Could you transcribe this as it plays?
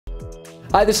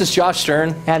Hi, this is Josh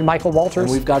Stern. And Michael Walters.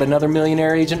 And we've got another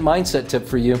Millionaire Agent Mindset tip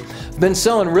for you. I've been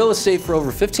selling real estate for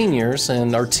over 15 years,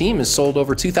 and our team has sold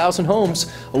over 2,000 homes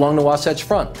along the Wasatch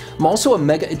Front. I'm also a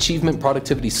Mega Achievement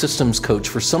Productivity Systems coach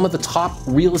for some of the top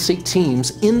real estate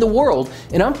teams in the world,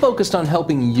 and I'm focused on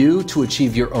helping you to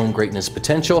achieve your own greatness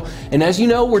potential. And as you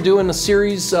know, we're doing a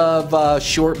series of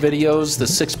short videos, the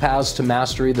 6 Paths to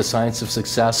Mastery, the Science of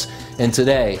Success, and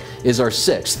today is our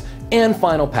 6th and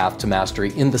final path to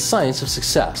mastery in the science of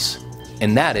success,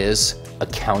 and that is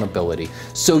accountability.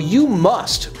 So you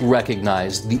must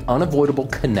recognize the unavoidable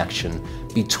connection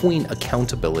between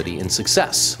accountability and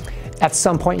success. At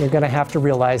some point, you're going to have to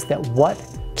realize that what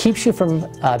keeps you from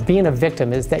being a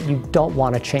victim is that you don't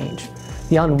want to change.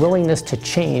 The unwillingness to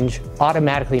change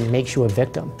automatically makes you a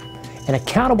victim. An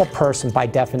accountable person, by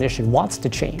definition, wants to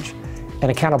change.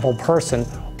 An accountable person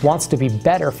wants to be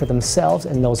better for themselves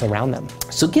and those around them.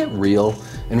 So get real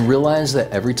and realize that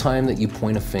every time that you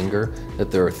point a finger,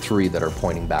 that there are 3 that are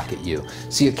pointing back at you.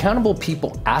 See, accountable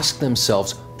people ask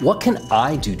themselves, what can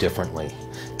I do differently?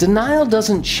 Denial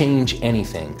doesn't change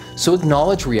anything, so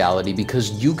acknowledge reality,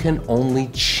 because you can only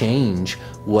change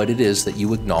what it is that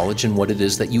you acknowledge and what it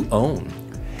is that you own.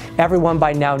 Everyone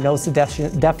by now knows the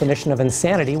definition of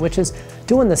insanity, which is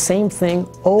doing the same thing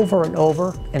over and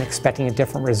over and expecting a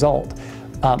different result.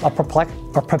 A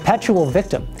perpetual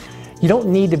victim. You don't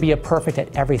need to be a perfect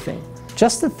at everything,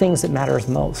 just the things that matters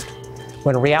most.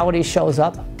 When reality shows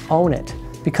up, own it,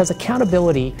 because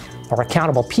accountability or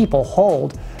accountable people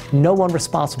hold no one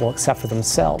responsible except for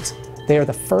themselves. They are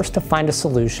the first to find a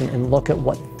solution and look at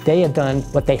what they have done,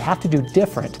 what they have to do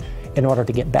different in order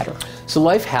to get better. So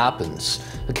life happens.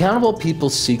 Accountable people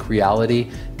seek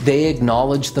reality. They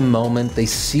acknowledge the moment, they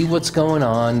see what's going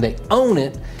on, they own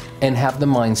it, and have the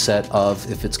mindset of,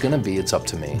 if it's going to be, it's up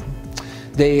to me.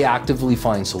 They actively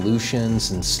find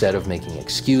solutions instead of making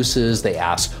excuses. They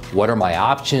ask, what are my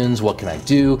options? What can I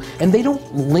do? And they don't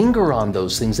linger on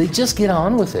those things. They just get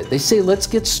on with it. They say, let's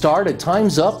get started.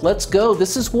 Time's up. Let's go.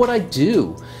 This is what I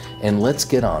do. And let's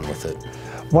get on with it.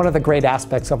 One of the great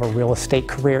aspects of a real estate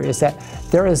career is that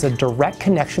there is a direct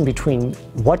connection between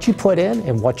what you put in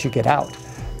and what you get out.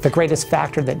 The greatest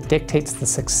factor that dictates the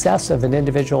success of an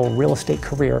individual real estate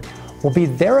career will be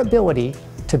their ability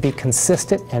to be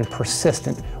consistent and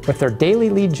persistent with their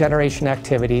daily lead generation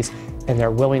activities and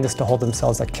their willingness to hold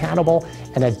themselves accountable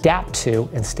and adapt to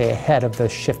and stay ahead of the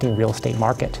shifting real estate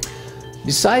market.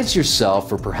 Besides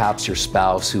yourself or perhaps your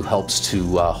spouse who helps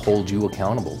to hold you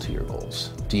accountable to your goals,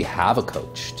 do you have a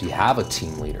coach? Do you have a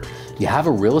team leader? Do you have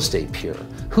a real estate peer?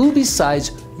 Who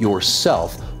besides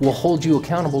yourself will hold you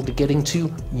accountable to getting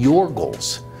to your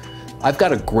goals? I've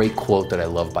got a great quote that I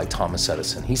love by Thomas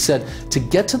Edison. He said, to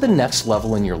get to the next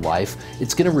level in your life,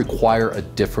 it's going to require a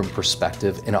different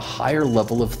perspective and a higher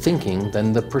level of thinking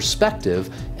than the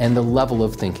perspective and the level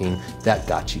of thinking that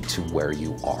got you to where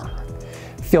you are.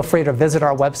 Feel free to visit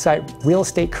our website,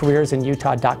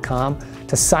 realestatecareersinutah.com,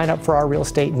 to sign up for our real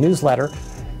estate newsletter.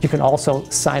 You can also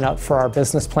sign up for our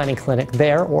business planning clinic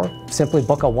there, or simply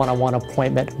book a one-on-one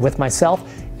appointment with myself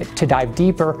to dive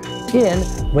deeper in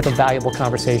with a valuable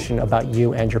conversation about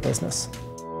you and your business.